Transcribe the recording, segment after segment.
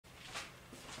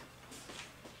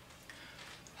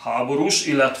háborús,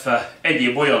 illetve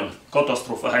egyéb olyan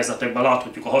katasztrófa helyzetekben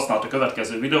láthatjuk a használat a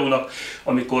következő videónak,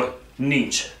 amikor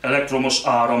nincs elektromos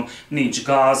áram, nincs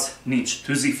gáz, nincs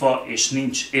tűzifa és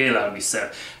nincs élelmiszer.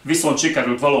 Viszont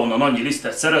sikerült valahonnan annyi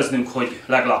lisztet szereznünk, hogy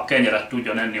legalább kenyeret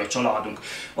tudjon enni a családunk.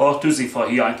 A tűzifa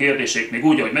hiány kérdését még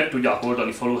úgy, hogy meg tudják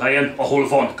oldani faluhelyen, ahol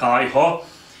van kályha,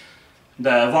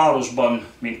 de városban,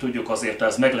 mint tudjuk, azért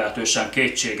ez meglehetősen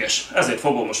kétséges. Ezért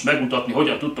fogom most megmutatni,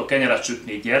 hogyan tudtok kenyeret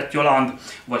sütni gyertyaláng,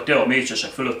 vagy te a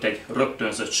mécsesek fölött egy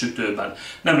rögtönzött sütőben.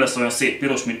 Nem lesz olyan szép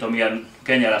piros, mint amilyen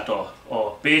kenyeret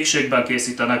a pékségben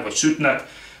készítenek, vagy sütnek,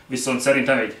 viszont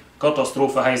szerintem egy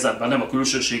katasztrófa helyzetben nem a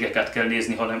külsőségeket kell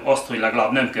nézni, hanem azt, hogy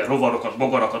legalább nem kell rovarokat,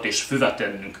 bogarakat és füvet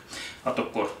tennünk. Hát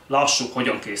akkor lássuk,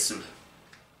 hogyan készül.